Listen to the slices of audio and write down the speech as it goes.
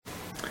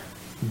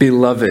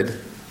Beloved,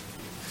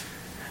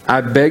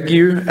 I beg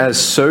you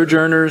as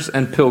sojourners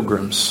and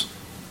pilgrims,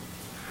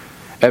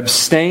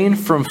 abstain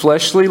from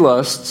fleshly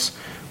lusts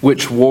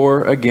which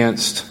war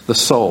against the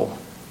soul,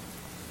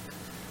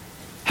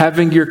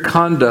 having your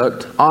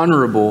conduct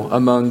honorable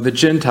among the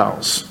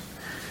Gentiles,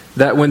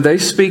 that when they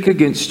speak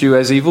against you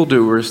as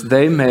evildoers,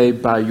 they may,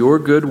 by your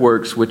good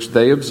works which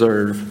they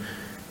observe,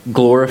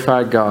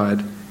 glorify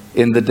God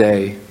in the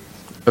day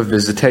of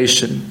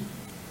visitation.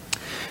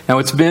 Now,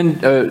 it's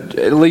been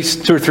at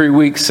least 2 or 3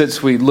 weeks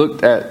since we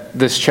looked at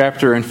this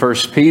chapter in 1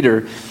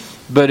 Peter.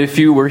 But if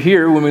you were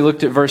here when we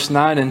looked at verse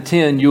 9 and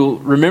 10, you'll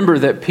remember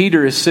that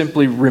Peter is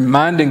simply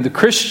reminding the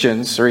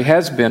Christians, or he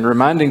has been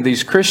reminding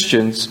these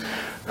Christians,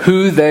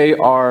 who they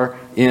are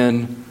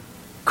in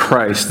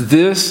Christ.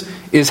 This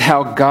is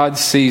how God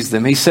sees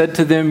them. He said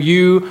to them,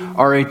 you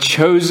are a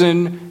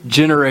chosen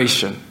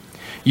generation.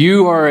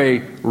 You are a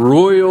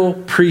royal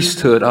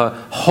priesthood, a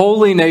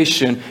holy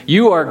nation.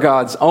 You are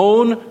God's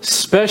own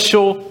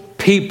special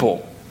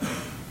people.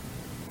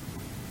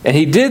 And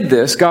He did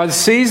this, God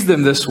sees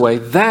them this way,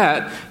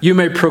 that you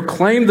may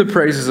proclaim the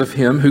praises of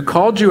Him who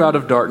called you out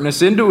of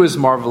darkness into His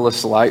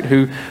marvelous light,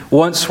 who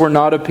once were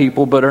not a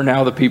people but are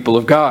now the people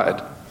of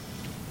God,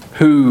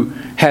 who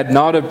had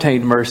not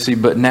obtained mercy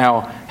but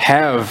now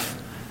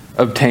have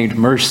obtained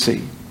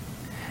mercy.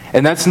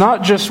 And that's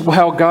not just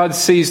how God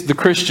sees the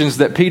Christians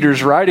that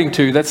Peter's writing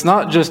to. That's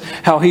not just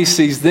how He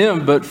sees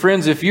them. But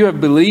friends, if you have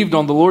believed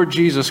on the Lord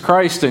Jesus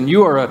Christ and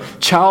you are a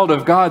child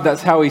of God,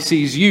 that's how He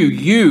sees you.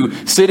 You,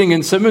 sitting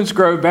in Simmons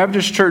Grove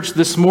Baptist Church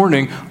this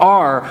morning,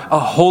 are a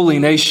holy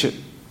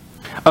nation.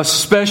 A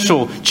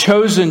special,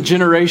 chosen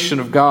generation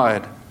of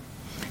God.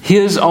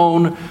 His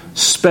own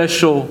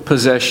special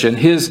possession.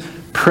 His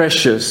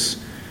precious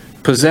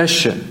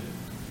possession.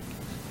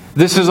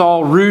 This is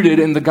all rooted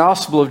in the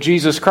gospel of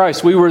Jesus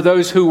Christ. We were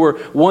those who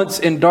were once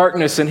in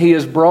darkness, and He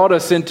has brought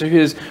us into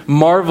His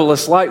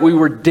marvelous light. We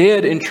were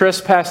dead in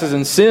trespasses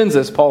and sins,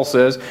 as Paul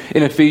says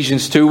in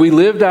Ephesians 2. We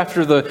lived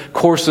after the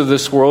course of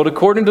this world,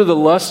 according to the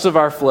lusts of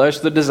our flesh,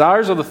 the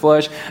desires of the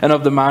flesh and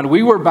of the mind.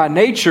 We were by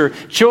nature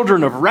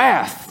children of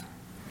wrath,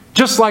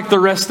 just like the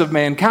rest of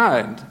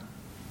mankind.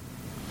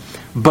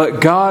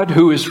 But God,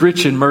 who is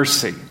rich in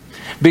mercy,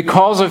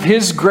 because of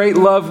His great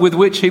love with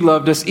which He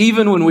loved us,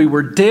 even when we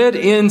were dead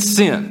in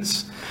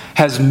sins,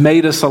 has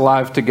made us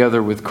alive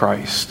together with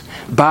Christ.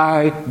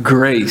 By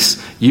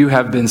grace, you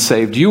have been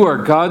saved. You are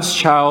God's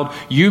child.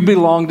 You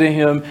belong to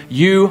Him.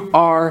 You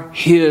are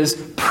His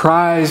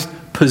prized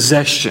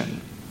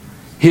possession.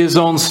 His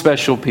own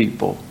special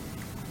people.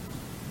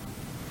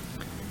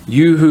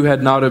 You who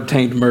had not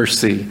obtained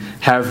mercy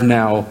have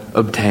now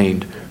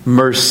obtained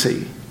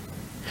mercy.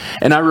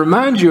 And I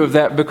remind you of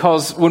that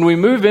because when we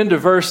move into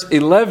verse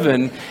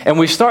 11 and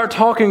we start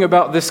talking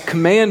about this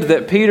command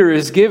that Peter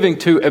is giving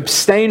to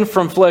abstain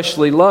from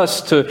fleshly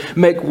lusts, to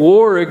make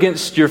war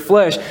against your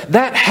flesh,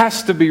 that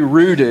has to be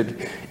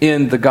rooted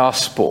in the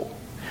gospel.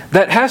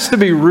 That has to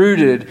be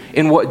rooted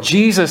in what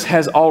Jesus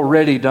has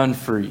already done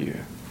for you.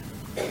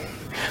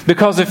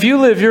 Because if you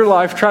live your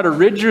life, try to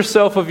rid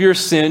yourself of your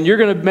sin, you're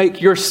going to make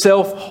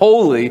yourself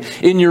holy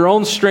in your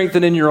own strength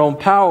and in your own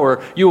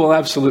power, you will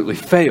absolutely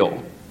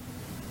fail.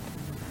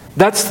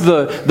 That's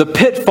the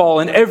pitfall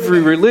in every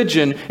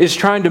religion, is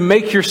trying to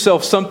make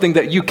yourself something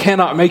that you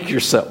cannot make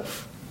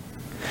yourself.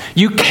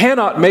 You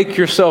cannot make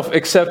yourself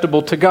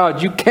acceptable to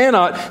God. You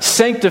cannot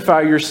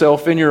sanctify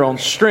yourself in your own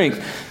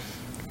strength.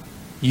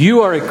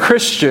 You are a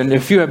Christian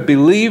if you have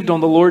believed on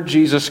the Lord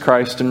Jesus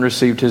Christ and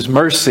received His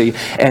mercy,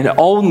 and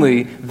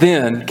only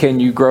then can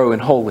you grow in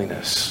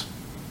holiness.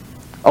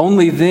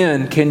 Only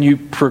then can you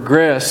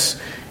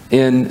progress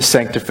in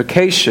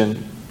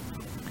sanctification.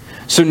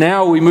 So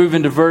now we move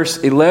into verse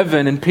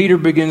 11, and Peter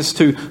begins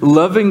to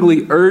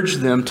lovingly urge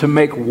them to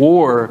make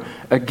war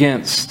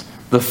against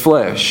the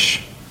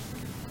flesh.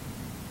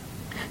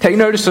 Take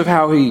notice of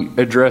how he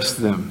addressed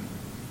them.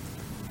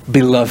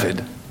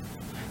 Beloved.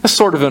 That's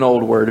sort of an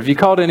old word. Have you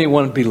called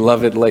anyone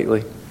beloved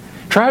lately?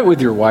 Try it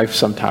with your wife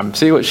sometime.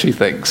 See what she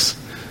thinks.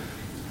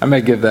 I may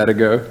give that a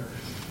go.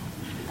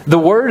 The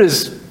word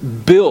is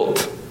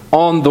built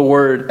on the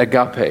word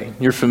agape.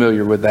 You're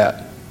familiar with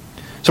that.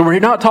 So we're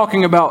not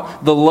talking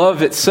about the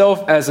love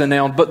itself as a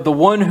noun, but the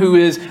one who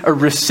is a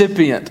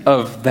recipient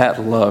of that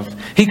love.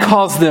 He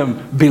calls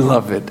them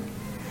beloved,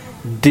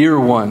 dear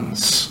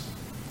ones,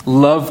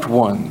 loved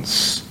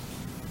ones.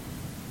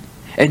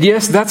 And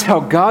yes, that's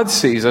how God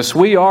sees us.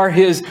 We are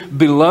His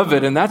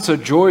beloved, and that's a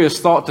joyous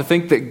thought to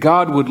think that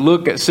God would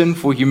look at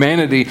sinful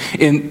humanity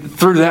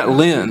through that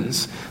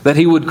lens, that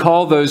He would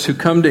call those who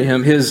come to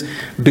Him His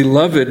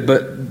beloved.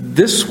 But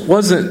this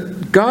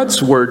wasn't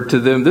God's word to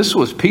them. This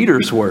was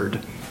Peter's word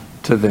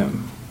to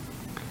them.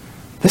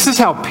 This is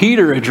how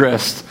Peter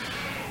addressed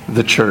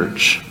the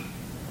church.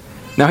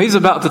 Now he's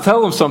about to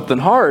tell them something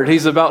hard.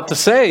 He's about to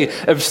say,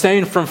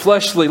 abstain from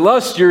fleshly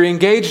lust. You're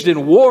engaged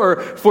in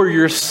war for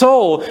your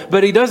soul.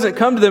 But he doesn't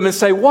come to them and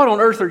say, what on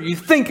earth are you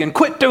thinking?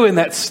 Quit doing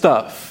that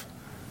stuff.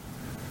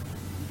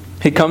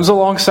 He comes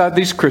alongside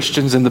these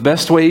Christians in the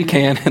best way he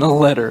can in a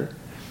letter.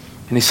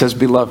 And he says,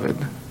 beloved,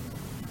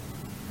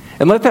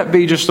 And let that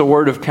be just a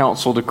word of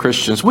counsel to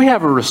Christians. We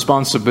have a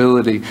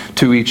responsibility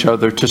to each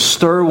other to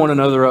stir one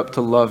another up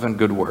to love and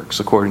good works,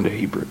 according to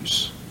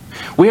Hebrews.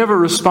 We have a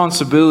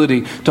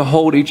responsibility to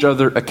hold each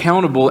other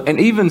accountable, and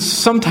even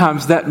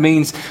sometimes that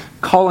means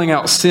calling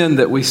out sin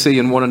that we see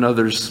in one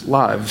another's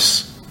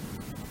lives.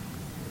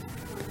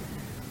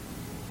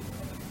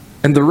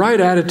 And the right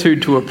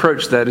attitude to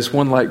approach that is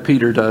one like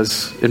Peter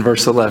does in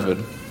verse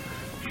 11.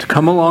 To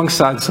come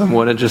alongside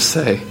someone and just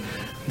say,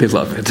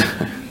 beloved,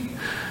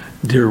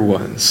 dear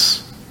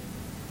ones,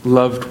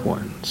 loved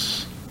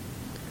ones.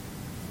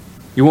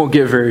 You won't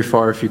get very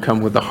far if you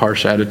come with a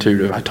harsh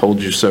attitude of, I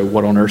told you so,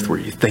 what on earth were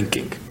you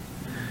thinking?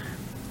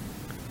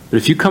 But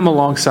if you come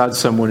alongside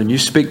someone and you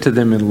speak to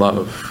them in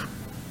love,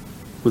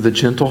 with a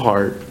gentle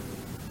heart,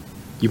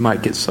 you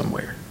might get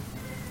somewhere.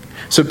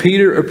 So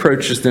Peter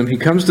approaches them. He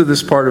comes to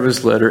this part of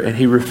his letter and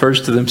he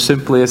refers to them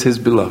simply as his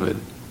beloved.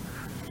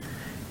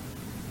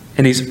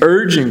 And he's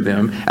urging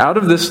them out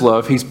of this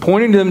love. He's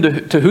pointing them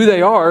to who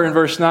they are in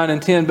verse 9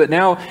 and 10, but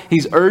now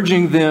he's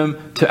urging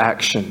them to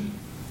action.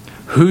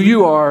 Who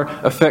you are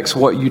affects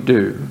what you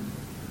do.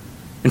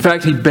 In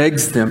fact, he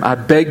begs them. I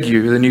beg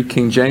you, the New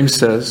King James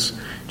says.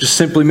 Just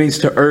simply means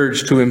to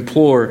urge, to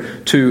implore,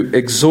 to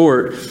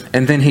exhort.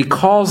 And then he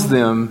calls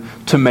them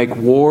to make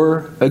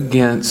war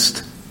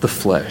against the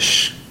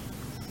flesh.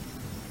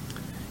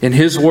 In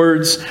his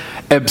words,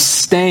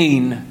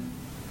 abstain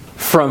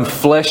from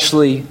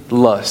fleshly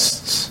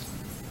lusts.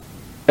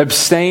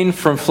 Abstain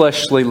from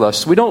fleshly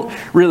lusts. We don't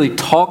really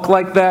talk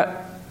like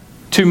that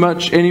too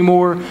much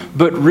anymore,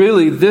 but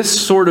really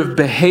this sort of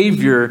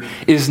behavior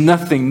is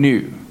nothing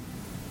new.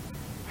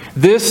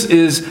 This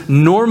is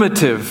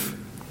normative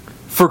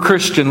for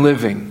Christian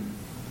living.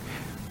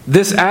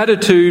 This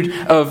attitude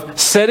of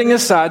setting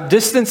aside,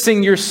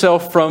 distancing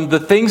yourself from the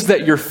things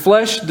that your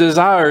flesh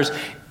desires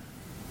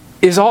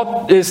is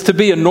to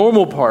be a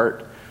normal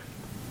part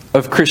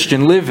of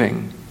Christian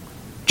living.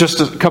 Just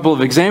a couple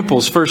of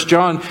examples. 1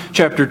 John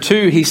chapter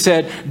 2, he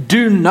said,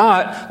 do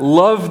not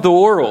love the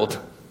world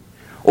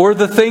or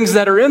the things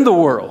that are in the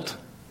world.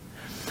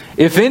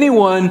 If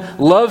anyone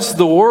loves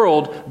the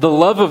world, the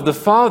love of the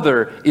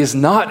Father is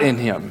not in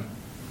him.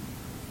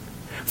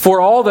 For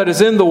all that is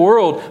in the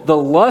world, the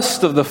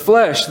lust of the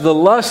flesh, the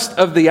lust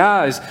of the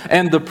eyes,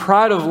 and the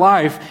pride of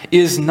life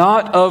is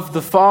not of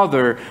the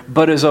Father,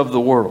 but is of the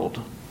world.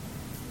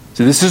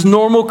 So this is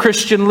normal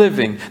Christian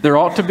living. There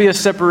ought to be a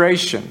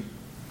separation.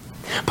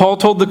 Paul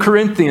told the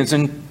Corinthians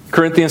in 2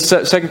 Corinthians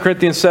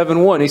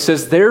 7:1, he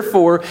says,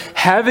 therefore,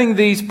 having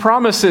these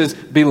promises,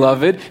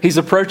 beloved, he's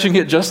approaching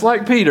it just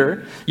like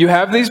Peter. You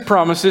have these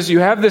promises, you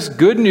have this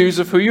good news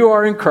of who you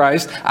are in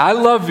Christ. I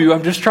love you,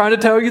 I'm just trying to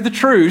tell you the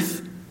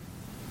truth.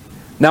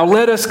 Now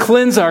let us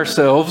cleanse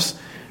ourselves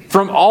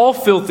from all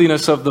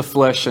filthiness of the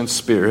flesh and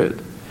spirit,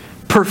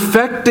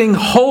 perfecting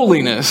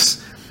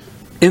holiness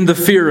in the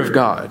fear of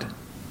God.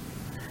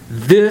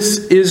 This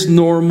is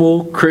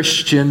normal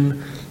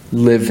Christian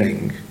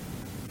living.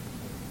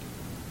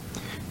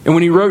 And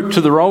when he wrote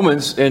to the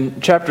Romans in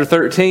chapter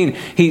 13,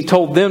 he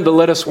told them to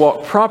let us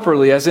walk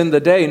properly as in the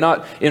day,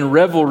 not in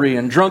revelry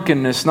and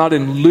drunkenness, not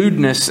in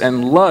lewdness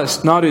and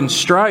lust, not in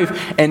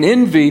strife and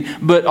envy,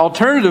 but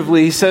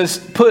alternatively, he says,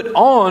 put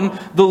on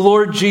the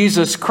Lord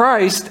Jesus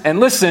Christ and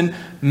listen,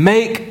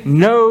 make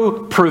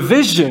no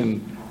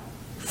provision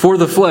for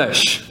the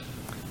flesh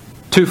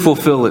to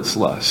fulfill its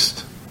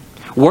lust.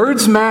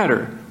 Words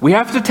matter. We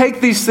have to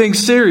take these things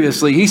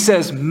seriously. He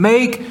says,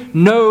 make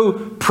no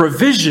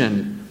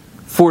provision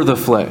for the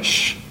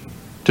flesh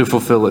to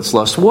fulfill its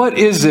lust. What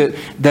is it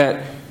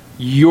that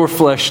your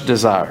flesh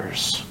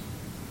desires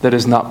that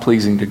is not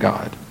pleasing to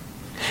God?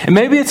 And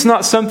maybe it's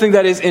not something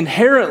that is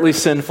inherently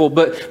sinful,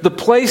 but the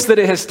place that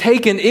it has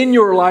taken in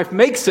your life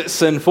makes it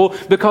sinful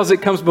because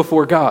it comes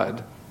before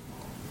God.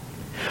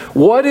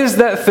 What is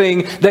that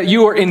thing that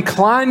you are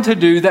inclined to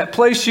do, that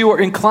place you are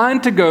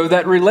inclined to go,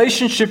 that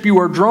relationship you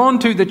are drawn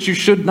to that you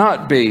should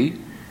not be?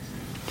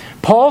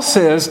 Paul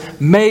says,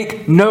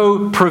 make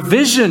no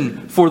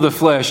provision for the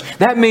flesh.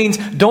 That means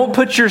don't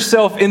put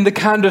yourself in the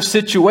kind of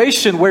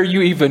situation where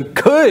you even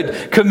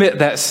could commit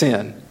that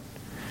sin.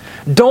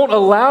 Don't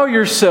allow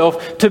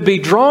yourself to be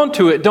drawn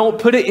to it. Don't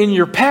put it in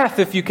your path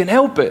if you can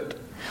help it.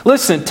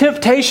 Listen,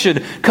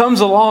 temptation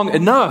comes along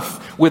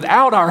enough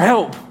without our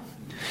help.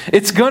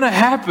 It's going to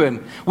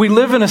happen. We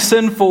live in a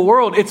sinful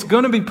world. It's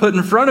going to be put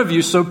in front of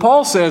you. So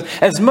Paul says,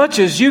 as much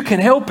as you can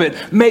help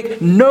it,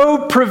 make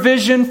no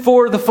provision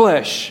for the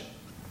flesh.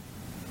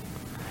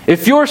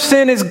 If your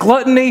sin is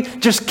gluttony,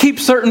 just keep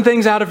certain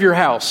things out of your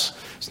house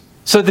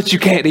so that you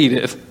can't eat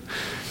it.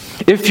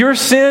 If your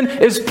sin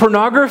is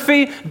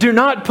pornography, do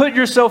not put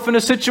yourself in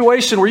a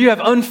situation where you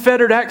have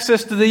unfettered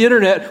access to the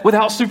internet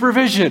without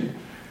supervision.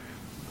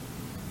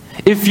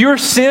 If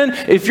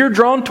you're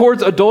drawn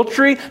towards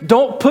adultery,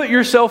 don't put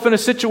yourself in a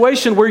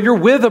situation where you're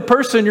with a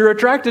person you're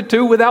attracted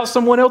to without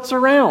someone else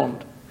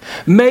around.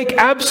 Make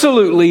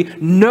absolutely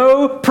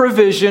no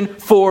provision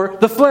for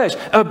the flesh.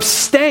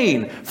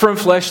 Abstain from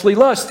fleshly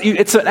lust.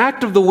 It's an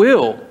act of the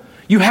will.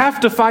 You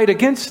have to fight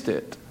against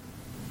it.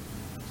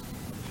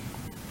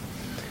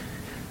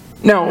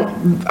 Now,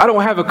 I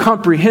don't have a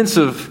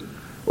comprehensive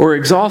or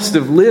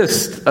exhaustive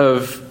list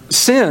of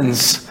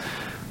sins.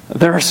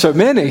 There are so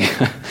many.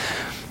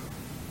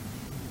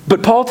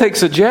 But Paul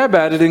takes a jab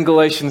at it in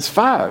Galatians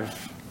 5.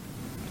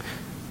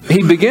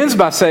 He begins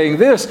by saying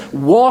this,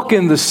 walk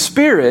in the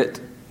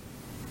Spirit,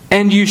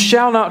 and you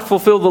shall not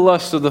fulfill the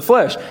lust of the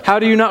flesh. How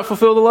do you not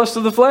fulfill the lust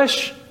of the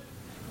flesh?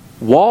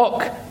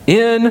 Walk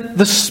in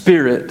the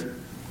Spirit.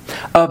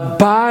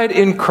 Abide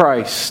in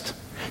Christ.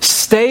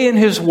 Stay in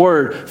His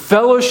Word.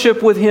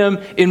 Fellowship with Him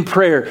in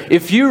prayer.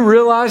 If you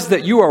realize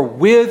that you are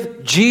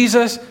with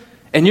Jesus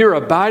and you're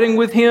abiding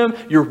with Him,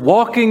 you're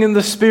walking in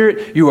the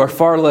Spirit, you are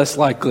far less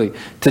likely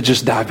to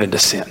just dive into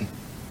sin.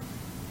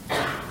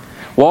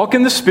 Walk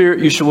in the Spirit,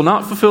 you shall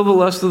not fulfill the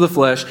lust of the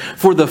flesh,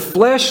 for the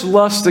flesh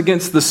lusts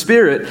against the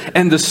Spirit,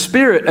 and the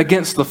Spirit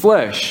against the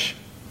flesh.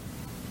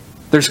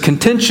 There's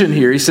contention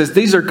here. He says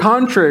these are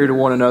contrary to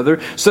one another,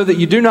 so that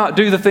you do not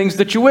do the things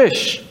that you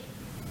wish.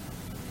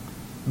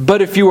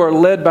 But if you are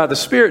led by the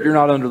Spirit, you're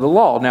not under the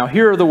law. Now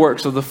here are the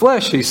works of the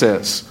flesh, he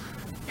says.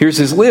 Here's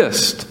his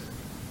list.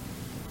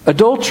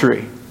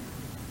 Adultery.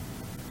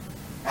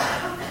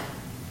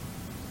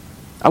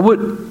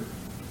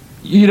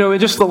 In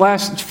just the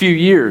last few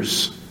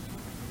years,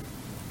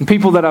 and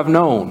people that I've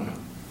known,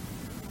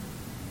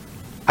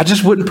 I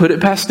just wouldn't put it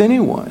past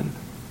anyone.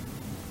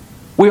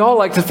 We all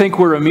like to think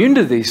we're immune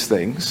to these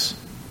things.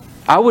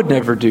 I would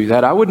never do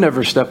that. I would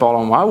never step out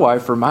on my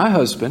wife or my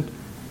husband.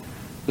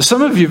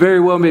 Some of you very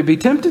well may be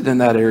tempted in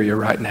that area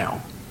right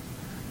now.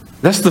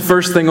 That's the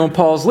first thing on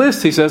Paul's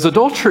list. He says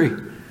adultery.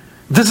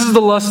 This is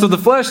the lust of the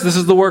flesh. This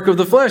is the work of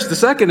the flesh. The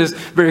second is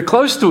very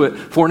close to it,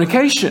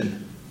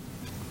 fornication.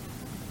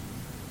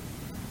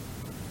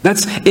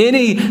 That's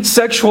any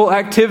sexual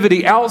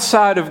activity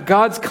outside of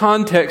God's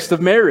context of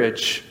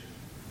marriage.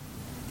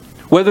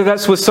 Whether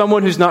that's with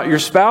someone who's not your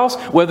spouse,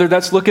 whether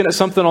that's looking at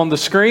something on the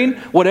screen,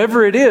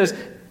 whatever it is,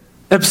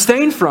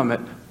 abstain from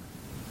it.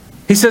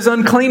 He says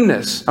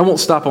uncleanness. I won't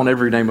stop on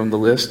every name on the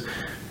list.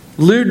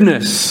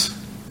 Lewdness.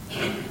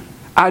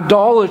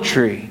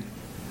 Idolatry.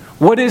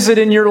 What is it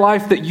in your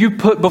life that you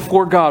put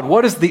before God?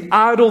 What is the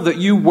idol that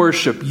you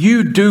worship?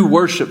 You do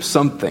worship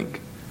something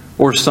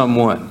or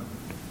someone.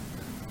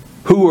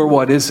 Who or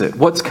what is it?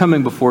 What's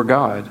coming before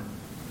God?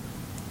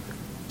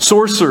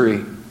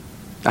 Sorcery.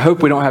 I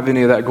hope we don't have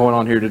any of that going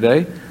on here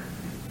today.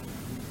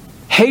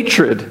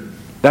 Hatred.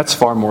 That's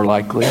far more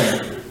likely.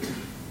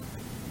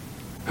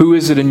 Who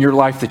is it in your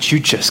life that you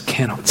just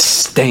cannot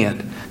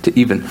stand to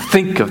even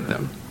think of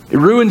them? It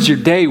ruins your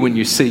day when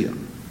you see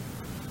them.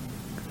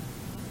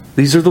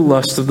 These are the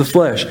lusts of the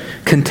flesh.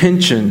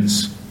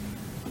 Contentions.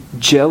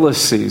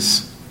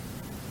 Jealousies.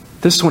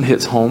 This one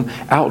hits home.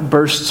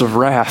 Outbursts of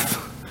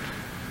wrath.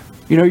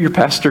 You know, your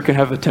pastor can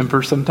have a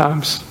temper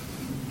sometimes.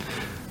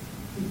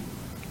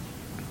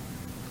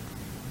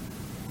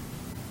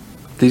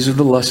 These are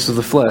the lusts of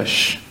the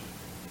flesh.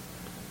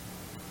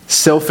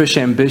 Selfish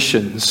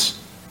ambitions.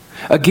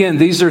 Again,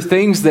 these are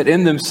things that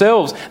in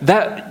themselves,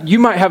 that you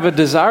might have a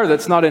desire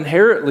that's not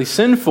inherently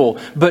sinful,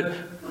 but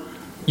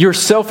your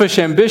selfish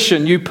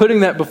ambition, you putting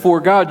that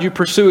before God, you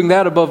pursuing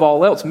that above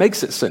all else,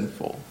 makes it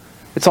sinful.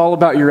 It's all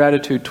about your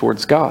attitude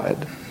towards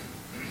God.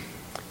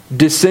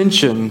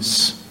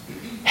 Dissensions.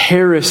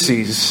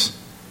 Heresies,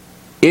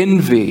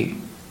 envy,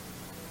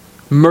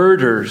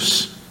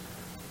 murders,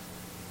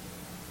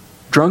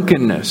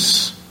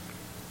 drunkenness,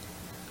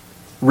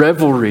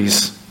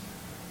 revelries.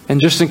 And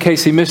just in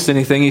case he missed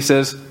anything, he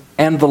says,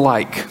 and the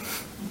like.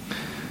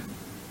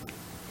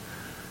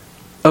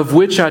 Of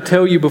which I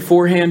tell you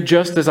beforehand,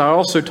 just as I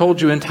also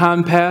told you in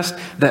time past,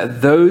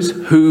 that those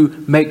who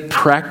make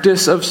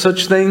practice of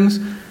such things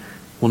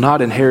will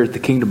not inherit the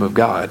kingdom of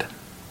God.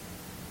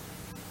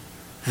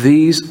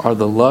 These are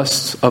the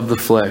lusts of the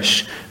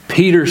flesh.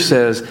 Peter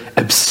says,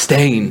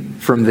 abstain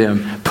from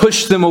them.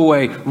 Push them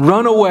away.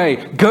 Run away.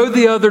 Go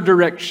the other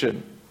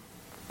direction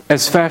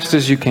as fast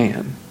as you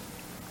can.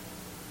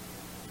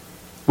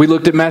 We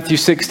looked at Matthew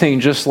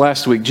 16 just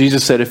last week.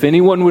 Jesus said, if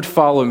anyone would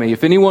follow me,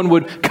 if anyone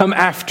would come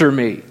after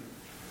me,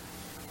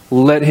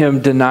 let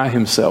him deny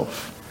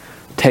himself.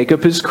 Take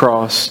up his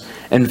cross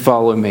and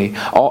follow me.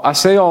 I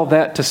say all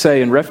that to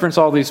say, and reference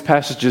all these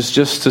passages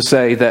just to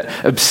say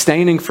that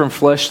abstaining from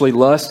fleshly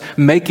lust,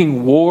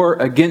 making war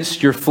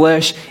against your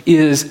flesh,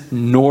 is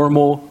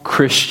normal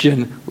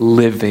Christian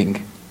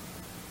living.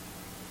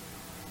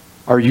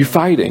 Are you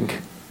fighting?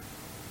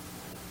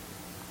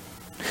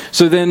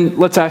 So then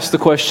let's ask the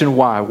question,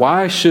 why?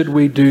 Why should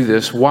we do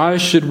this? Why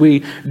should we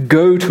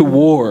go to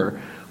war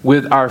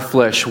with our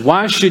flesh?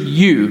 Why should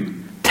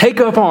you take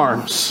up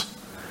arms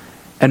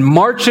and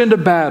march into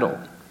battle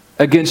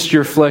against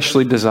your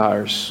fleshly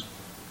desires?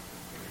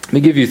 Let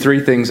me give you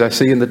three things I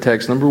see in the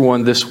text. Number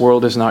one, this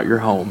world is not your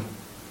home.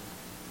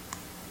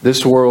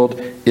 This world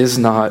is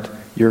not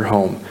your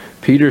home.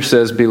 Peter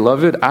says,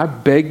 beloved, I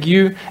beg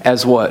you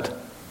as what?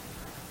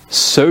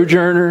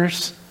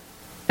 Sojourners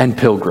and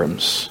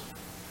pilgrims.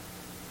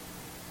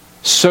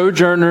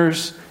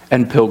 Sojourners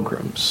and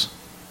pilgrims.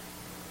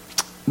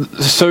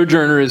 The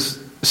sojourner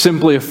is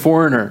simply a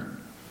foreigner.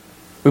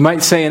 We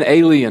might say an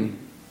alien.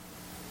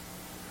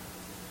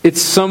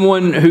 It's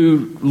someone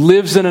who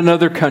lives in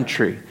another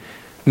country.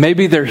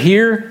 Maybe they're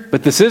here,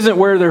 but this isn't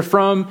where they're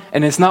from,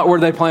 and it's not where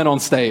they plan on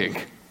staying.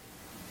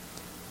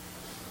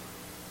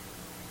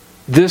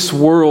 This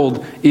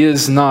world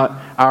is not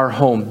our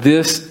home.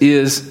 This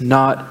is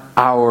not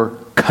our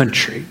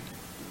country.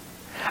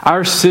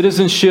 Our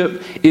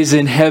citizenship is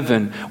in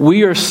heaven.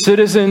 We are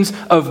citizens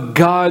of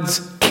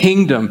God's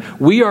kingdom.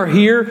 We are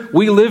here.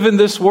 We live in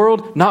this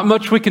world. Not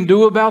much we can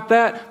do about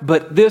that,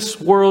 but this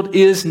world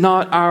is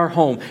not our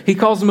home. He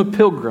calls them a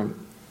pilgrim.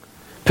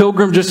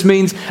 Pilgrim just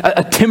means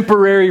a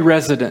temporary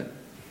resident,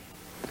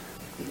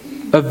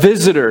 a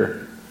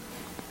visitor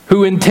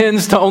who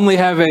intends to only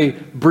have a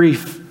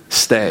brief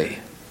stay.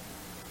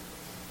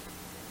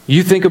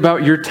 You think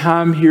about your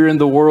time here in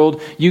the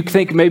world, you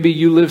think maybe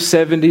you live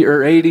 70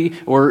 or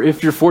 80, or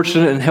if you're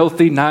fortunate and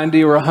healthy,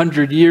 90 or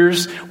 100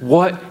 years.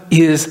 What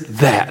is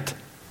that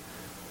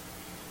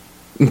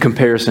in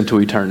comparison to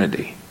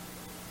eternity?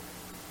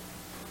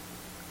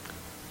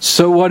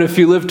 So what if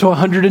you live to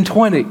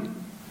 120?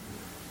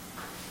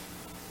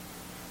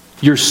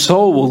 Your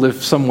soul will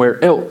live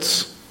somewhere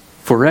else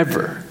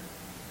forever.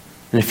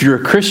 And if you're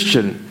a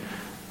Christian,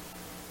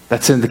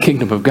 that's in the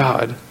kingdom of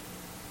God.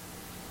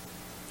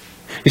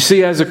 You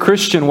see, as a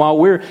Christian, while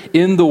we're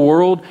in the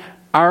world,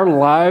 our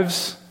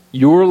lives,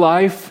 your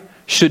life,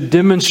 should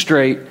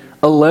demonstrate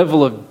a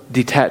level of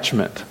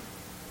detachment.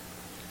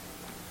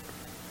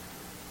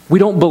 We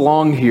don't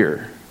belong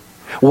here.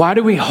 Why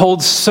do we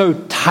hold so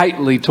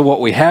tightly to what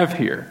we have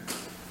here?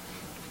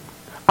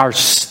 Our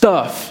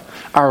stuff,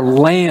 our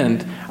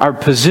land, our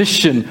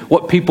position,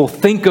 what people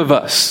think of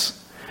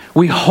us.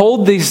 We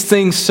hold these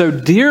things so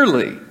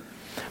dearly,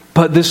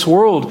 but this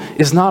world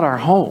is not our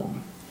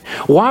home.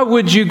 Why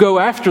would you go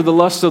after the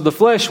lust of the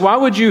flesh? Why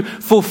would you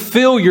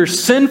fulfill your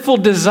sinful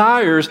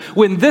desires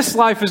when this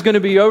life is going to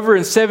be over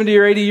in 70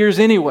 or 80 years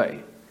anyway?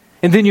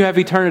 And then you have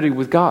eternity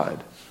with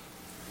God.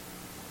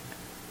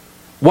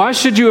 Why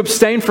should you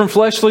abstain from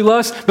fleshly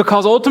lust?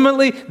 Because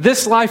ultimately,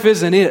 this life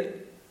isn't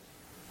it.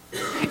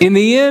 In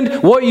the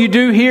end, what you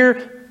do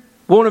here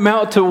won't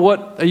amount to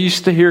what I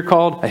used to hear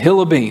called a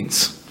hill of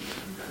beans.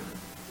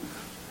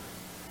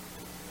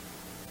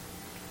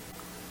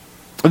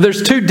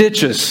 There's two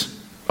ditches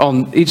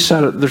on each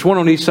side. There's one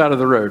on each side of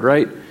the road,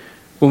 right?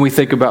 When we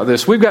think about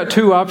this, we've got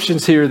two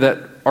options here that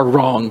are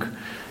wrong.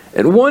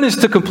 And one is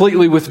to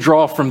completely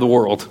withdraw from the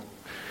world.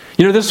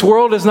 You know, this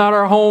world is not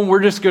our home.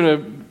 We're just going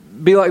to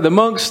be like the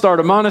monks, start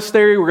a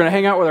monastery. We're going to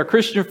hang out with our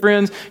Christian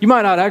friends. You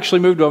might not actually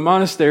move to a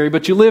monastery,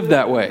 but you live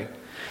that way.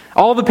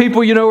 All the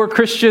people you know are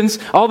Christians.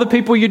 All the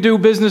people you do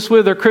business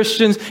with are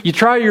Christians. You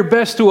try your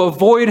best to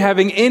avoid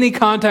having any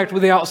contact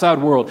with the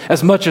outside world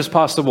as much as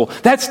possible.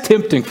 That's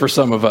tempting for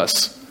some of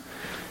us.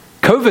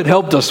 COVID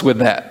helped us with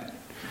that.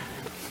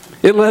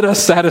 It let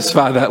us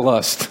satisfy that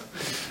lust.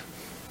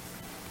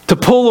 To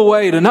pull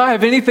away, to not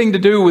have anything to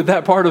do with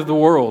that part of the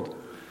world.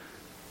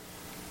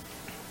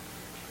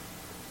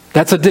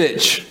 That's a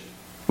ditch.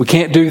 We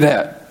can't do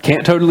that.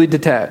 Can't totally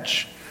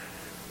detach.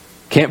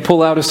 Can't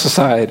pull out of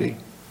society.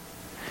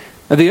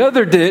 Now the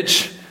other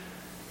ditch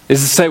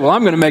is to say, well,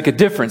 I'm going to make a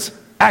difference.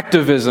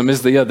 Activism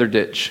is the other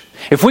ditch.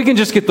 If we can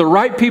just get the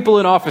right people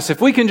in office, if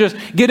we can just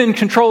get in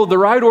control of the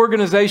right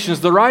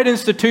organizations, the right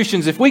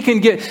institutions, if we can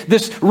get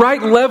this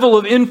right level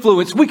of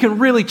influence, we can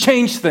really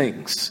change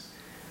things.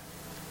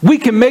 We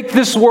can make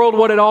this world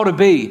what it ought to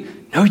be.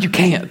 No, you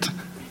can't.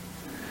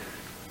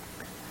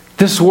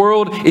 This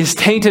world is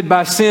tainted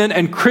by sin,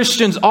 and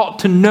Christians ought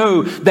to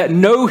know that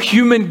no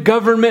human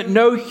government,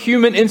 no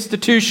human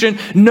institution,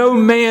 no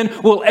man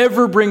will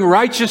ever bring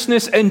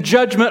righteousness and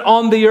judgment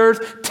on the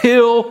earth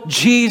till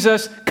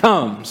Jesus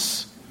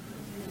comes.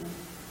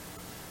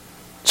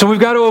 So we've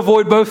got to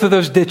avoid both of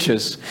those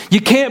ditches.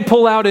 You can't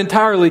pull out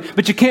entirely,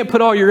 but you can't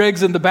put all your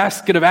eggs in the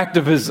basket of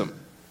activism.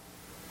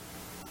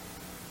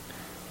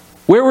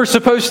 Where we're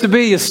supposed to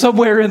be is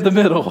somewhere in the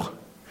middle.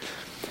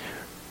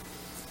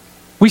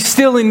 We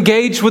still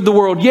engage with the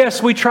world.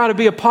 Yes, we try to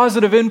be a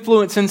positive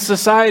influence in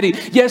society.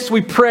 Yes,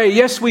 we pray.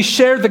 Yes, we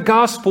share the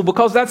gospel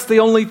because that's the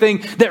only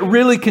thing that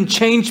really can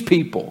change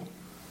people.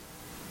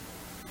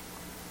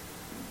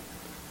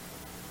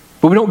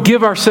 But we don't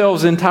give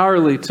ourselves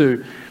entirely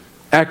to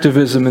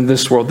activism in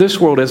this world. This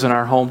world isn't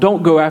our home.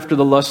 Don't go after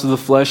the lust of the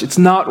flesh. It's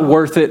not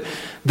worth it.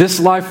 This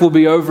life will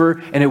be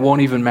over and it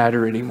won't even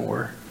matter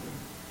anymore.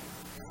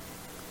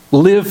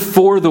 Live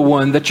for the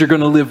one that you're going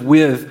to live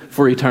with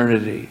for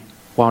eternity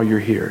while you're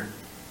here.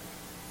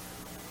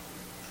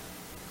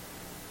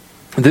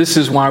 This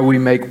is why we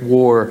make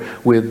war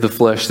with the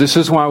flesh. This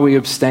is why we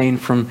abstain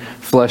from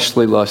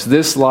fleshly lust.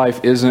 This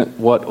life isn't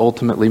what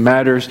ultimately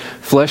matters.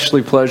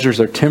 Fleshly pleasures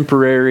are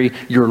temporary.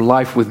 Your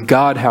life with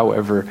God,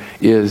 however,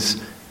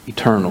 is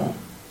eternal.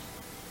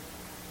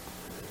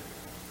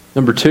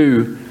 Number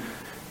two,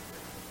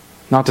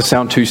 not to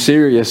sound too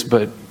serious,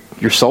 but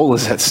your soul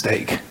is at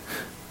stake.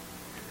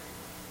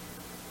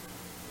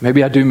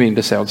 Maybe I do mean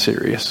to sound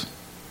serious.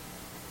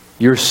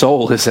 Your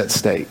soul is at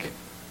stake.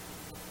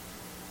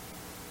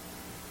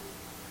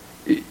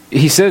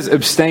 He says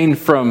abstain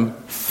from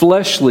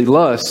fleshly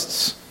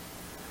lusts,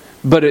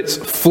 but it's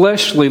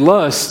fleshly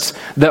lusts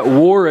that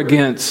war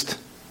against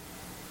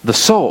the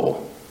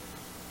soul.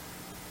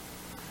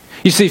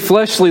 You see,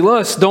 fleshly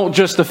lusts don't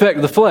just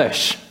affect the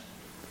flesh.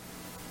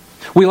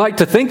 We like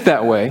to think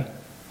that way.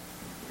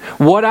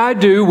 What I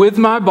do with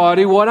my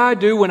body, what I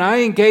do when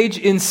I engage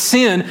in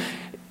sin,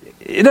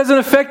 it doesn't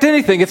affect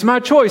anything. It's my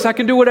choice. I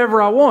can do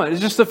whatever I want.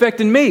 It's just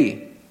affecting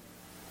me.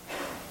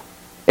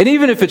 And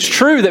even if it's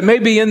true that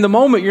maybe in the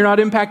moment you're not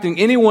impacting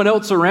anyone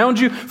else around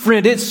you,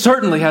 friend, it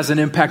certainly has an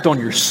impact on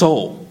your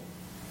soul.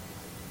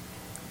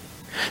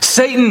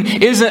 Satan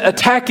isn't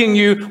attacking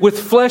you with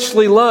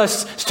fleshly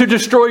lusts to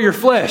destroy your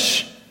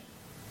flesh.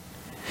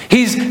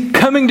 He's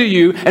coming to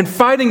you and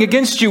fighting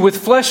against you with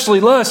fleshly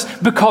lusts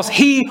because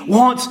he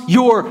wants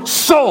your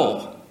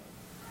soul.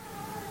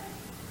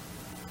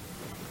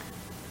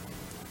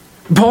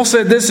 Paul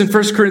said this in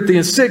 1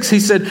 Corinthians 6.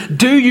 He said,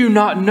 "Do you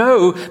not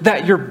know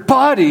that your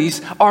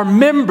bodies are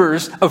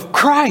members of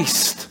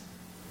Christ?"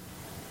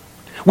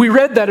 We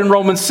read that in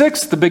Romans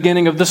 6, the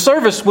beginning of the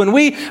service. When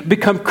we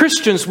become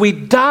Christians, we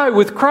die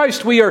with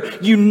Christ. We are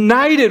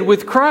united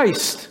with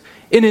Christ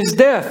in His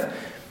death.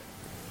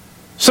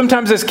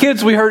 Sometimes as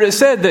kids we heard it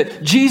said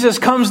that Jesus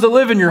comes to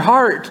live in your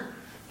heart.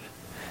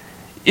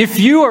 If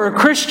you are a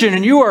Christian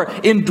and you are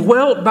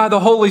indwelt by the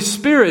Holy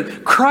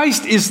Spirit,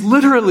 Christ is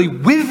literally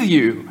with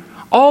you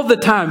all the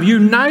time,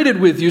 united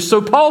with you.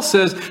 So Paul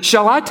says,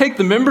 shall I take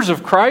the members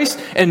of Christ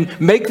and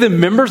make them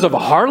members of a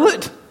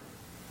harlot?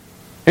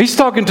 He's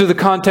talking to the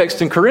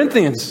context in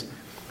Corinthians.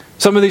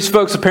 Some of these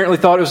folks apparently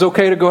thought it was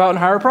okay to go out and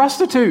hire a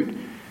prostitute.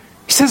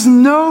 He says,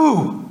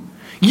 no.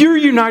 You're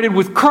united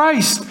with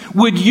Christ.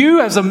 Would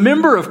you, as a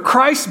member of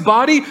Christ's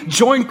body,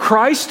 join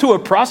Christ to a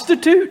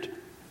prostitute?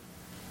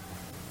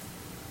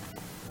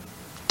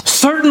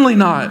 Certainly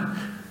not.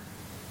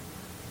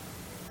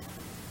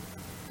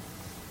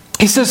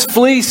 He says,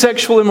 flee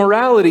sexual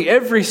immorality.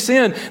 Every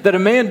sin that a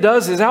man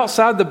does is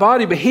outside the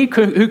body, but he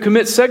who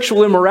commits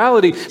sexual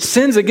immorality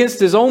sins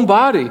against his own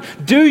body.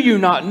 Do you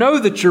not know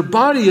that your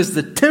body is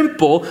the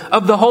temple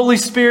of the Holy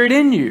Spirit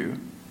in you,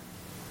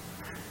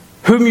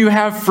 whom you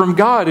have from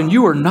God, and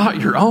you are not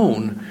your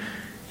own?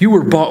 You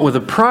were bought with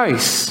a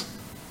price.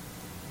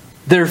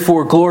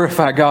 Therefore,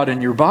 glorify God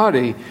in your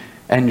body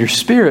and your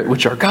spirit,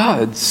 which are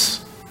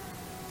God's.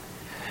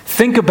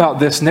 Think about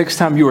this next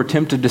time you are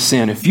tempted to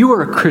sin. If you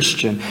are a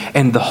Christian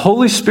and the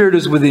Holy Spirit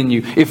is within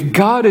you, if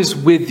God is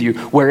with you,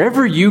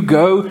 wherever you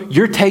go,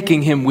 you're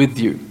taking Him with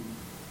you.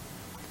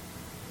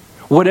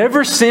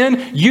 Whatever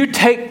sin you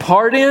take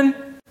part in,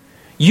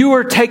 you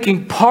are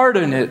taking part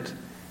in it,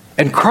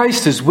 and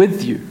Christ is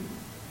with you.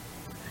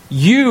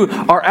 You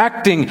are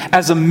acting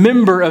as a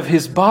member of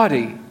His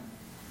body.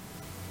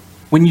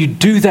 When you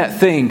do that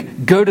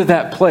thing, go to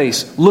that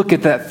place, look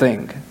at that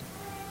thing.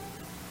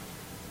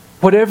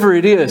 Whatever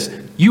it is,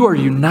 you are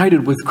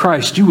united with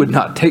Christ. You would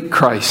not take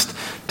Christ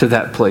to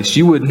that place.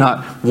 You would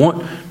not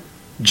want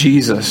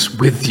Jesus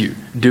with you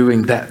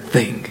doing that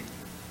thing.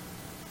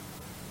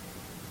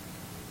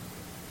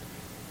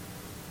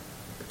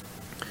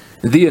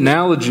 The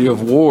analogy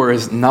of war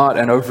is not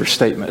an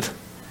overstatement.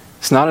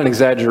 It's not an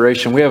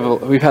exaggeration.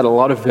 We've had a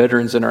lot of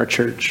veterans in our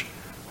church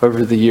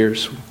over the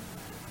years.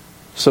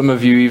 Some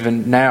of you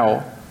even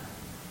now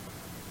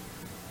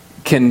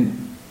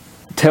can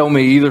tell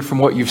me either from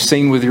what you've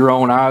seen with your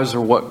own eyes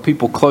or what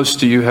people close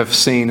to you have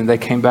seen, and they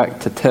came back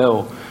to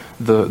tell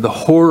the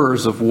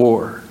horrors of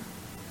war.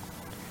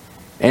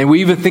 And we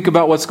even think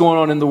about what's going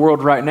on in the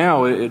world right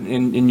now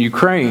in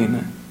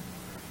Ukraine.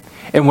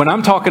 And when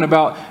I'm talking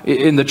about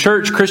in the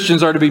church,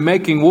 Christians are to be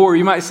making war,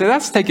 you might say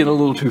that's taking a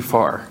little too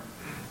far.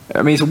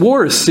 I mean,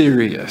 war is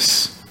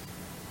serious.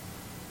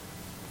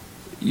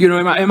 You know,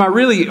 am I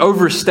really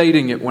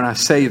overstating it when I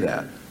say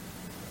that?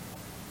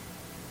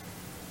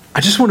 I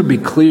just want to be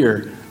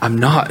clear, I'm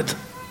not.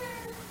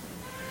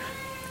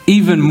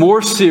 Even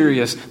more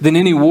serious than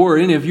any war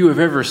any of you have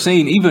ever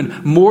seen,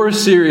 even more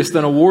serious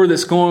than a war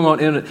that's going on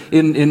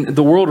in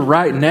the world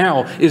right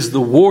now, is the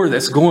war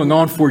that's going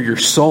on for your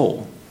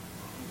soul.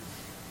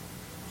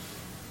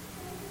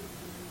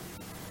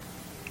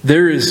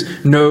 There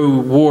is no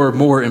war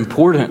more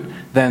important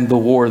than the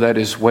war that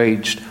is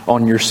waged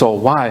on your soul.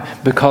 Why?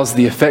 Because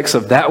the effects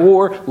of that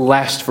war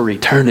last for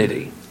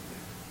eternity.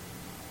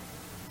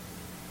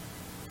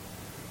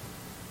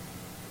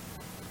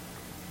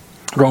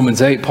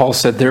 Romans 8, Paul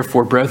said,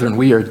 therefore, brethren,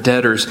 we are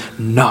debtors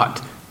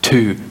not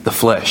to the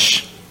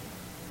flesh,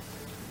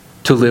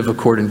 to live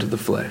according to the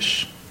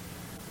flesh.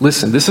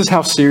 Listen, this is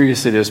how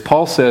serious it is.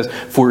 Paul says,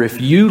 for if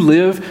you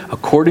live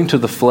according to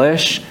the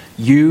flesh,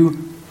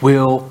 you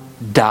will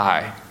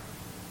die.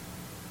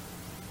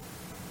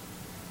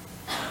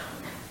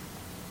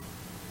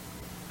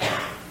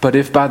 But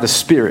if by the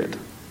Spirit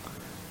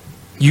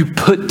you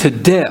put to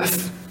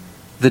death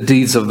the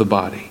deeds of the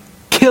body,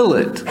 kill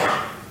it,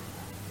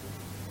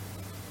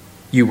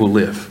 you will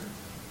live.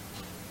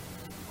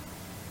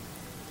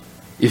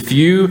 If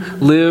you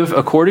live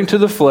according to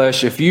the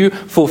flesh, if you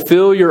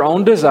fulfill your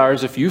own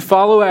desires, if you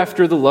follow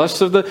after the lusts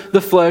of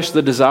the flesh,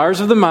 the desires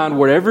of the mind,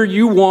 whatever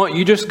you want,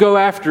 you just go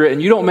after it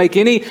and you don't make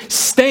any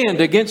stand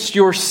against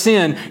your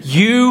sin,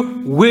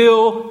 you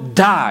will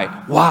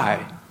die.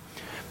 Why?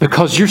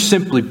 Because you're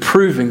simply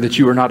proving that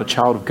you are not a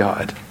child of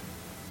God.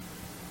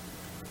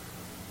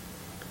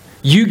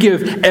 You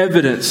give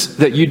evidence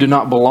that you do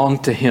not belong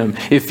to Him.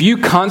 If you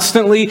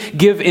constantly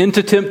give in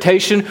to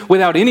temptation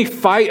without any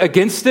fight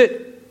against it,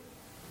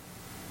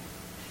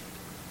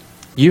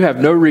 you have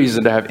no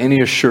reason to have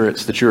any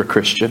assurance that you're a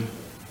Christian.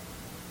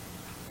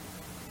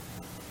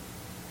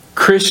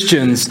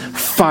 Christians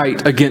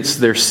fight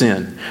against their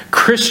sin.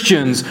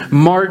 Christians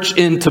march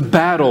into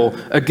battle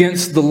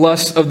against the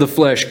lusts of the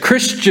flesh.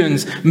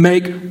 Christians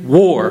make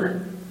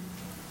war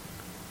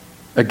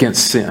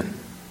against sin.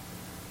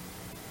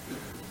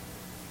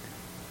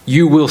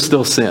 You will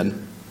still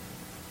sin.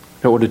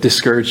 I don't want to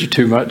discourage you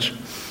too much.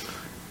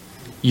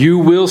 You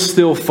will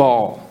still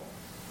fall.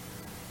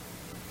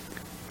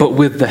 But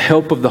with the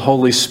help of the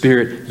Holy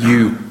Spirit,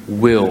 you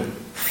will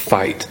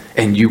fight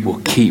and you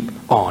will keep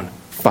on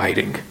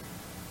fighting.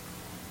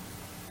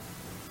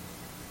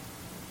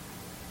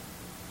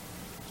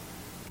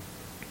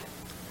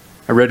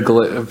 I read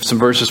some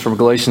verses from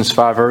Galatians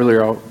 5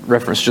 earlier. I'll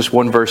reference just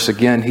one verse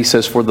again. He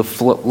says, for the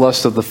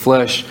lust of the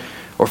flesh,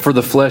 or for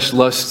the flesh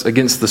lusts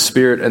against the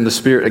Spirit, and the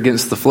Spirit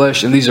against the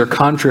flesh, and these are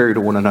contrary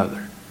to one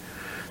another,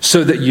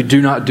 so that you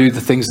do not do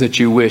the things that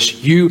you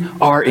wish. You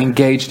are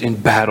engaged in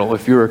battle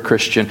if you're a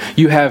Christian.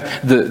 You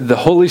have the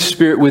Holy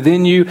Spirit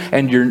within you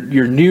and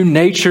your new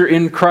nature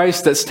in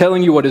Christ that's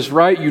telling you what is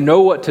right. You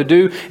know what to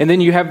do. And then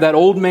you have that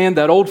old man,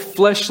 that old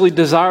fleshly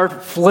desire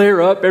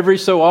flare up every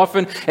so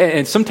often.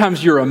 And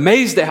sometimes you're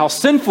amazed at how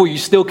sinful you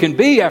still can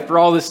be after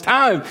all this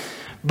time.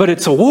 But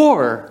it's a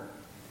war.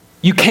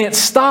 You can't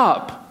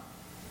stop.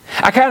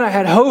 I kind of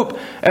had hope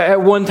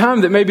at one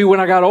time that maybe when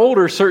I got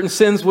older, certain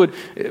sins would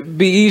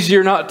be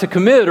easier not to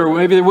commit, or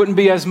maybe there wouldn't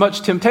be as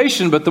much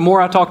temptation. But the more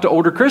I talk to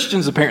older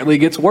Christians, apparently it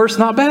gets worse,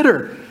 not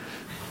better.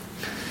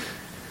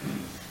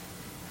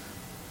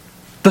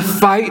 The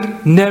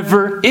fight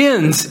never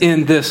ends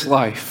in this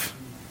life.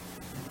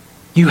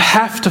 You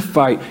have to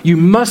fight. You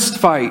must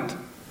fight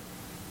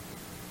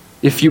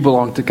if you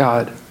belong to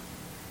God.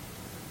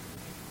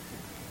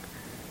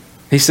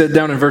 He said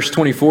down in verse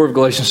 24 of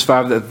Galatians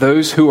 5 that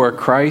those who are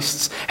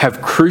Christ's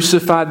have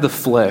crucified the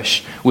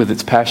flesh with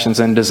its passions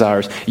and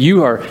desires.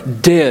 You are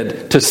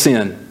dead to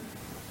sin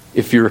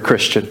if you're a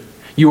Christian.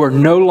 You are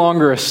no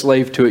longer a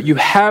slave to it. You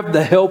have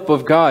the help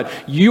of God.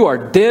 You are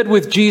dead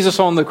with Jesus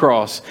on the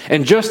cross.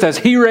 And just as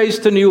He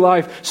raised to new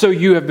life, so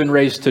you have been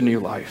raised to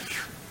new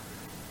life.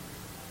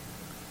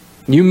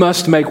 You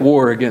must make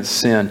war against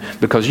sin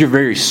because your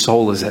very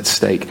soul is at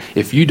stake.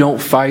 If you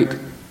don't fight,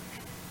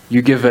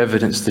 you give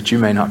evidence that you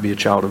may not be a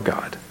child of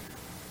God.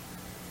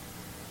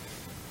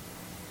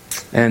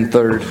 And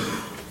third,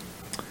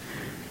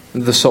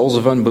 the souls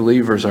of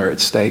unbelievers are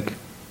at stake.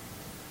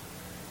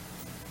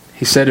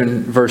 He said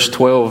in verse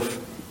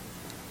 12,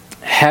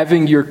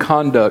 having your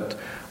conduct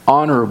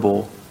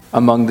honorable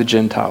among the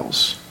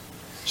Gentiles.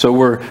 So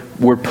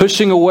we're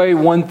pushing away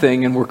one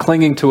thing and we're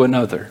clinging to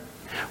another.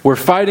 We're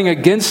fighting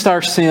against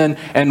our sin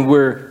and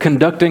we're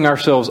conducting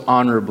ourselves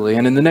honorably.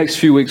 And in the next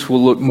few weeks,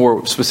 we'll look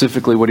more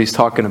specifically what he's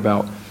talking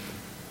about.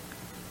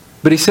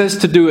 But he says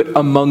to do it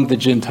among the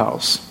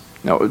Gentiles.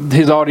 Now,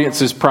 his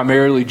audience is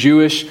primarily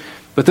Jewish,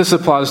 but this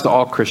applies to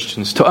all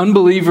Christians. To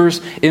unbelievers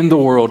in the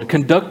world,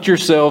 conduct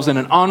yourselves in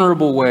an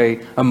honorable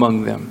way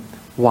among them.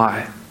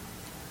 Why?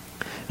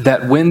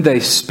 That when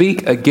they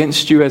speak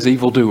against you as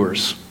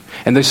evildoers,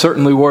 and they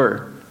certainly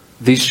were,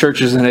 these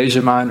churches in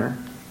Asia Minor,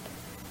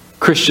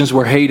 Christians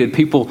were hated.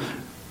 People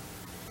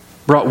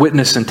brought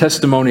witness and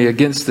testimony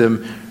against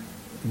them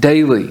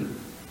daily.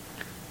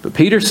 But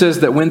Peter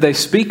says that when they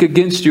speak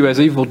against you as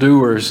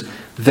evildoers,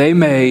 they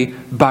may,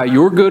 by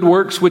your good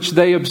works which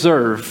they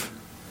observe,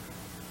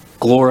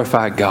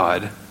 glorify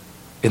God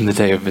in the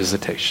day of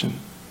visitation.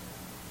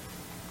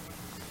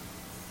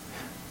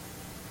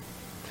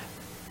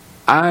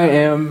 I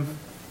am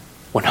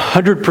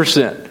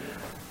 100%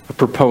 a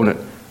proponent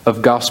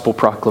of gospel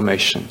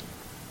proclamation.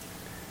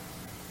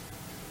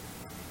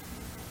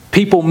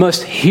 People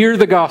must hear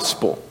the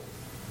gospel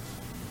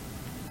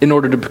in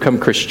order to become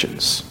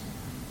Christians.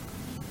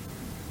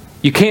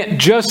 You can't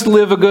just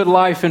live a good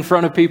life in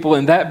front of people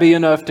and that be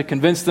enough to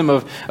convince them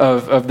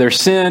of their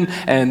sin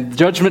and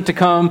judgment to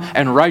come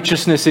and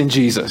righteousness in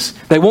Jesus.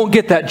 They won't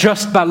get that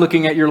just by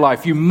looking at your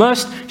life. You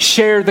must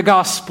share the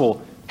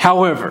gospel.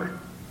 However,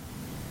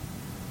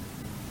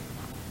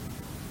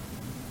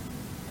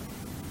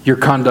 your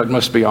conduct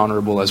must be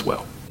honorable as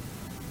well.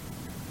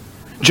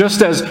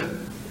 Just as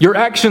your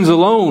actions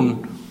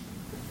alone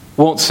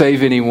won't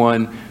save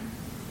anyone,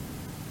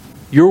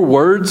 your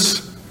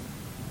words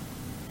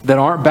that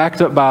aren't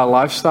backed up by a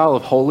lifestyle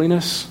of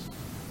holiness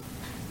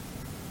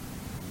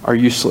are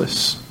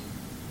useless.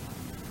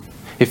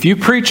 If you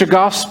preach a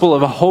gospel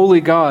of a holy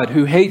God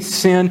who hates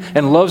sin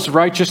and loves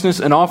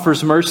righteousness and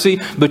offers mercy,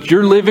 but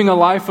you're living a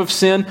life of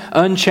sin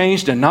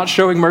unchanged and not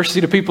showing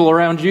mercy to people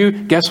around you,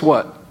 guess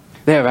what?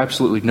 They have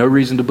absolutely no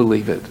reason to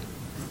believe it.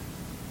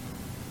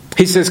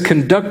 He says,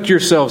 conduct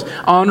yourselves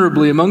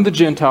honorably among the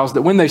Gentiles,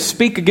 that when they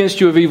speak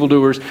against you of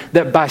evildoers,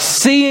 that by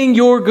seeing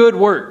your good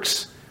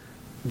works,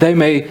 they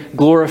may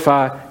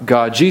glorify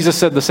God. Jesus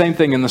said the same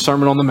thing in the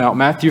Sermon on the Mount,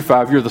 Matthew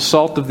 5. You're the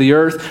salt of the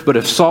earth, but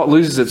if salt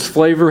loses its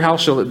flavor, how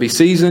shall it be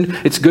seasoned?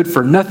 It's good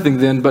for nothing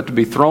then but to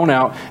be thrown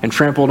out and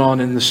trampled on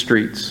in the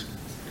streets.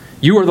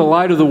 You are the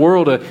light of the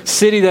world. A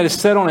city that is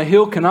set on a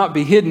hill cannot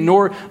be hidden,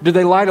 nor do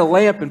they light a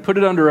lamp and put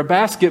it under a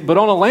basket, but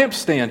on a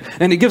lampstand.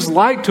 And it gives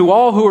light to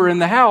all who are in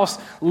the house.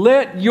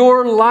 Let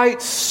your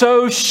light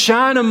so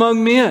shine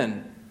among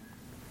men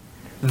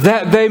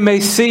that they may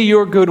see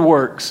your good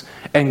works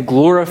and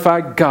glorify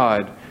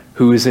God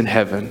who is in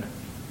heaven.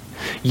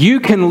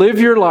 You can live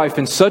your life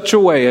in such a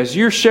way, as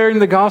you're sharing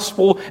the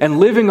gospel and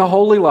living a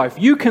holy life,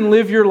 you can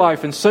live your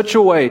life in such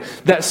a way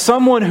that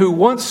someone who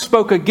once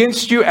spoke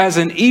against you as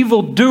an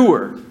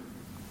evildoer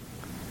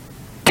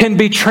can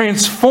be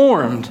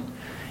transformed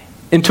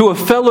into a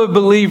fellow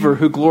believer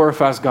who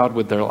glorifies God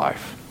with their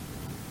life.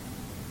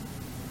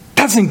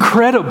 That's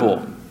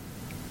incredible.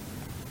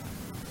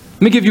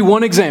 Let me give you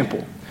one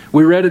example.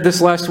 We read it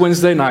this last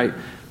Wednesday night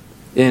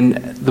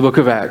in the book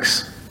of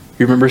Acts.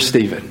 You remember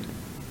Stephen.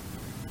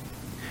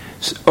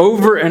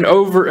 Over and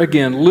over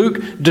again,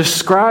 Luke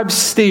describes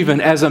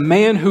Stephen as a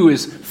man who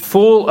is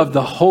full of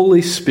the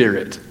Holy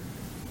Spirit.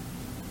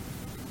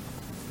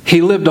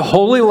 He lived a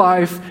holy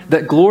life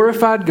that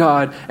glorified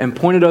God and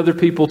pointed other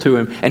people to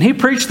Him. And he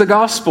preached the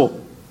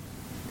gospel.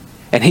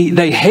 And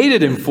they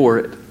hated him for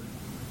it.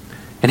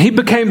 And he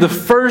became the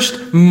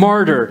first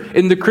martyr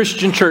in the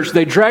Christian church.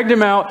 They dragged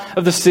him out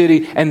of the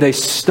city and they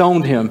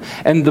stoned him.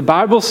 And the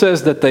Bible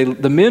says that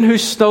the men who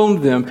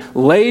stoned them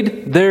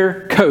laid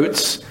their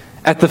coats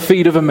at the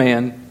feet of a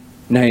man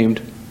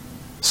named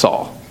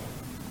Saul.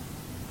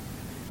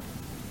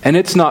 And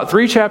it's not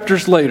 3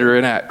 chapters later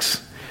in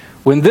Acts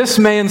when this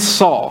man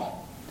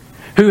Saul,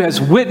 who has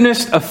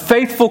witnessed a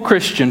faithful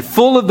Christian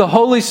full of the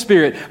Holy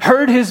Spirit,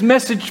 heard his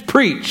message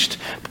preached,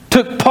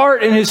 took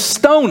part in his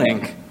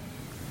stoning,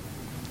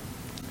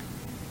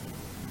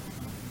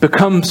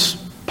 becomes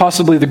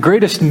possibly the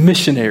greatest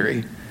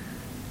missionary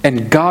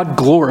and God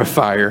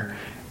glorifier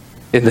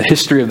in the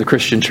history of the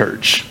Christian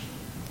church.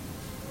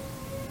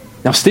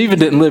 Now, Stephen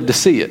didn't live to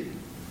see it.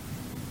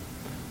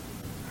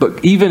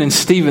 But even in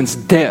Stephen's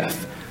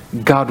death,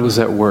 God was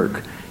at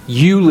work.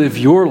 You live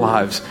your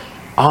lives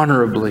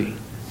honorably,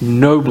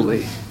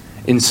 nobly,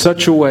 in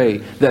such a way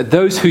that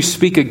those who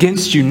speak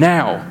against you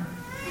now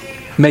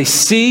may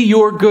see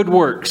your good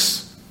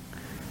works.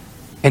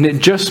 And it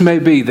just may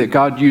be that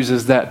God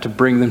uses that to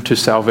bring them to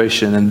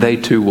salvation, and they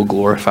too will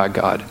glorify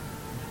God.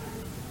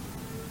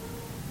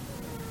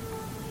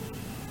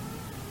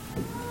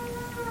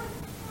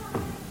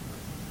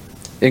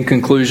 In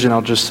conclusion,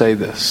 I'll just say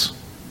this.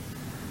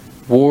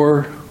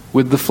 War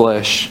with the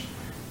flesh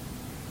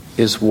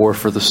is war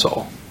for the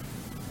soul.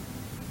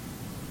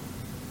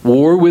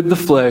 War with the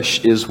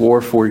flesh is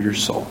war for your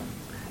soul.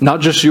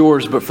 Not just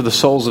yours, but for the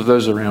souls of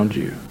those around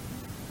you.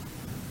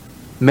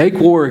 Make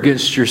war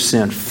against your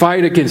sin.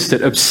 Fight against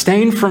it.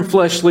 Abstain from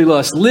fleshly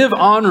lust. Live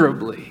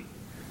honorably.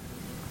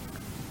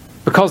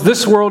 Because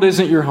this world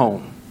isn't your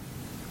home.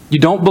 You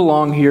don't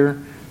belong here.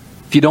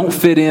 If you don't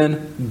fit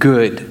in,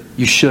 good.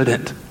 You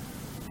shouldn't.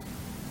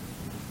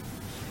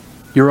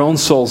 Your own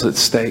soul's at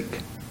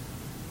stake.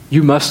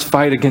 You must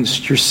fight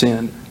against your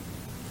sin.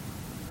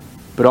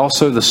 But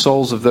also the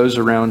souls of those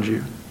around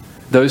you.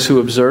 Those who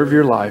observe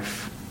your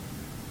life.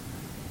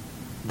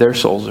 Their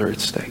souls are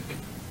at stake.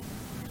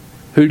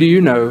 Who do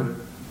you know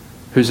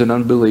who's an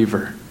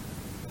unbeliever?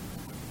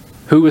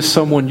 Who is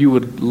someone you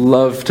would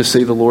love to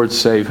see the Lord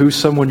save? Who's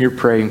someone you're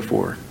praying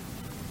for?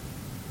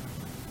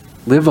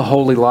 Live a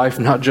holy life,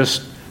 not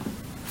just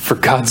for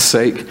God's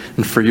sake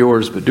and for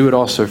yours, but do it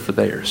also for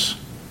theirs.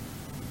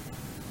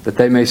 That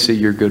they may see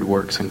your good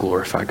works and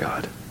glorify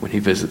God when He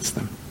visits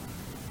them.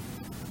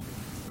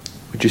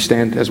 Would you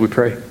stand as we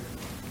pray?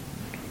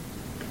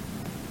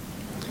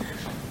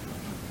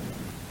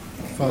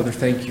 Father,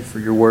 thank you for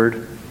your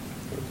word.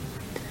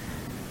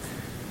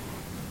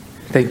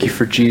 Thank you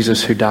for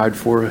Jesus who died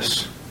for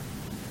us.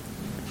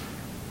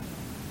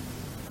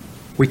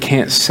 We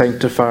can't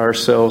sanctify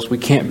ourselves. We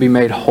can't be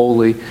made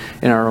holy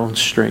in our own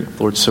strength,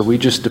 Lord. So we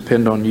just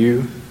depend on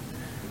you,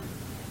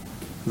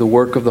 the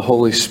work of the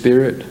Holy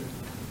Spirit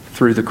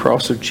through the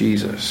cross of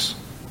Jesus.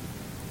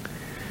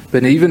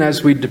 But even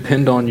as we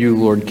depend on you,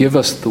 Lord, give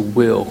us the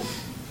will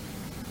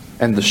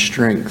and the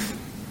strength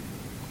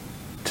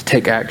to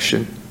take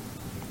action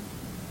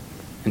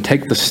and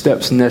take the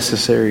steps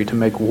necessary to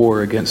make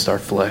war against our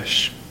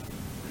flesh.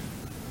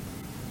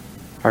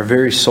 Our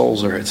very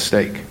souls are at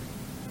stake,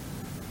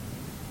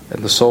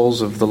 and the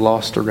souls of the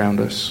lost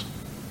around us.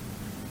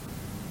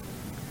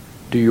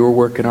 Do your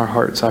work in our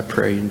hearts, I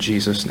pray, in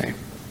Jesus' name.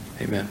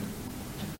 Amen.